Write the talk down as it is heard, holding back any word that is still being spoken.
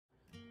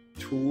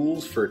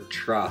tools for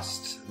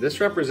trust.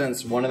 This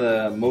represents one of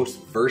the most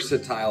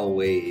versatile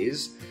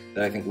ways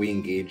that I think we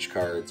engage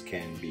cards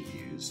can be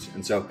used.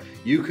 And so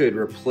you could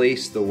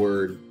replace the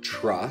word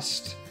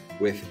trust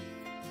with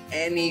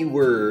any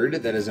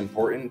word that is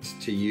important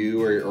to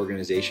you or your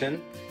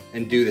organization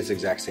and do this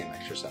exact same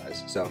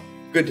exercise. So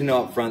good to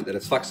know up front that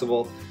it's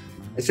flexible.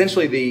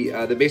 Essentially,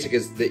 the basic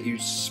is that you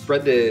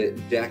spread the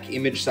deck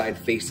image side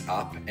face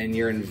up and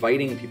you're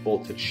inviting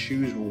people to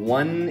choose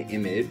one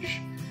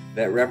image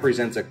that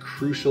represents a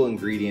crucial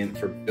ingredient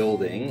for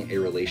building a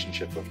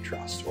relationship of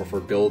trust, or for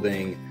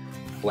building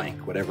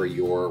blank, whatever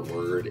your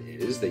word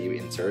is that you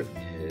insert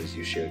as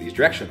you share these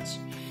directions.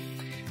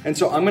 And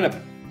so I'm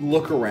gonna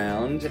look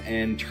around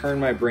and turn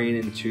my brain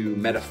into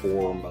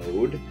metaphor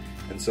mode.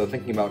 And so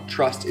thinking about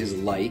trust is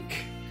like,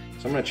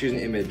 so I'm gonna choose an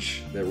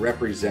image that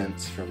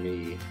represents for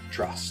me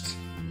trust.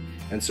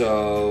 And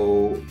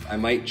so I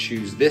might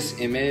choose this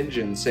image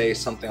and say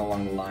something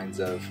along the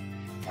lines of,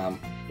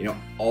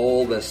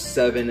 all the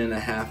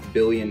 7.5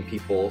 billion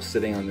people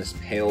sitting on this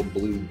pale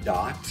blue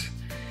dot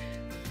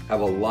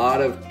have a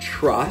lot of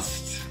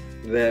trust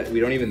that we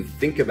don't even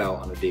think about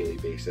on a daily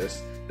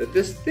basis, that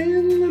this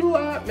thin little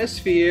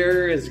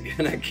atmosphere is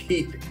gonna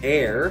keep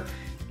air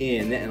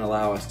in and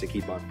allow us to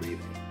keep on breathing.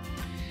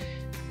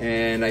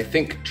 And I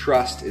think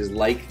trust is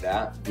like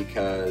that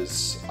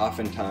because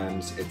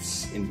oftentimes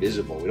it's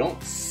invisible. We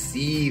don't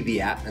see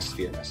the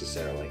atmosphere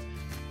necessarily,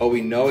 but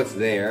we know it's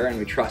there and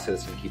we trust that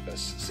it's gonna keep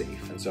us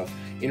safe. And so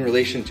in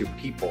relation to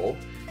people,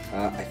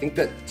 I think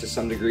that to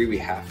some degree we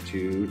have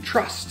to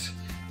trust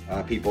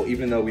people,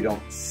 even though we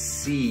don't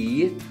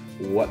see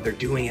what they're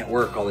doing at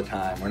work all the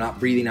time. We're not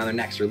breathing down their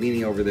necks or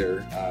leaning over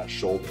their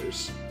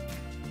shoulders.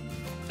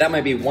 That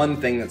might be one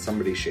thing that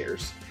somebody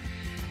shares.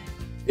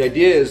 The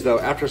idea is, though,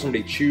 after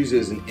somebody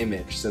chooses an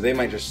image, so they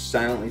might just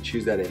silently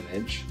choose that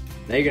image,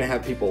 now you're gonna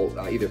have people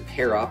either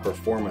pair up or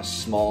form a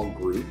small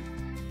group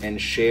and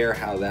share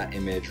how that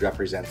image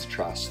represents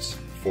trust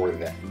for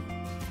them.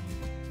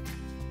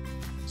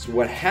 So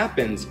what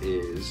happens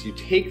is you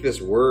take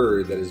this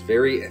word that is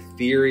very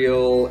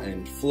ethereal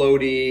and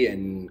floaty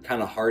and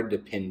kind of hard to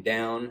pin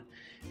down,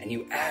 and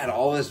you add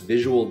all this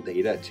visual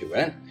data to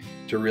it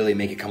to really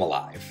make it come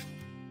alive.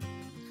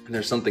 And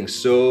there's something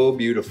so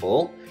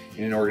beautiful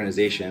in an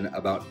organization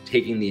about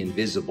taking the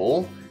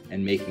invisible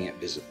and making it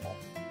visible.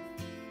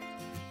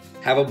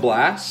 Have a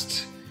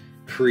blast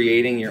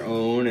creating your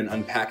own and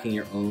unpacking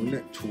your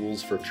own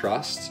tools for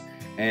trust.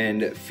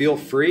 And feel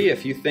free,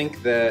 if you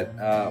think that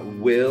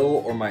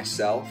Will or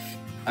myself,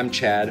 I'm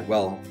Chad,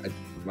 well,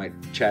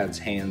 Chad's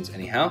hands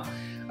anyhow,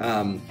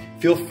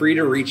 feel free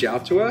to reach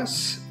out to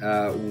us.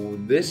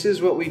 This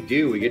is what we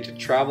do. We get to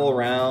travel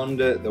around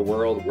the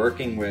world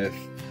working with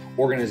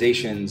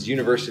organizations,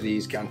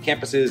 universities, on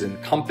campuses,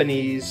 and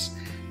companies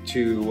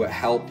to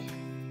help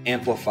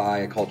amplify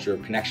a culture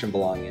of connection,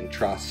 belonging, and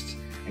trust,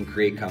 and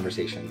create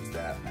conversations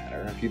that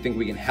matter. If you think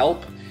we can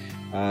help,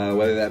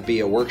 whether that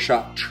be a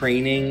workshop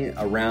training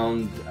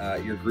around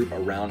your group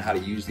around how to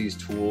use these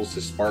tools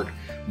to spark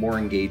more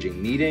engaging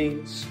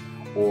meetings,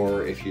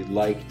 or if you'd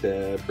like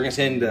to bring us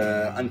in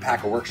to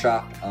unpack a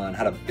workshop on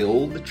how to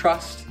build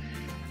trust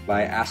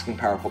by asking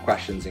powerful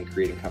questions and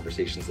creating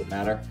conversations that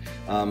matter,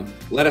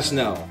 let us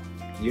know.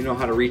 You know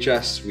how to reach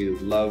us. We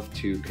would love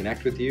to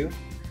connect with you.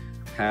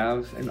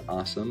 Have an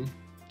awesome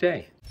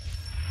day.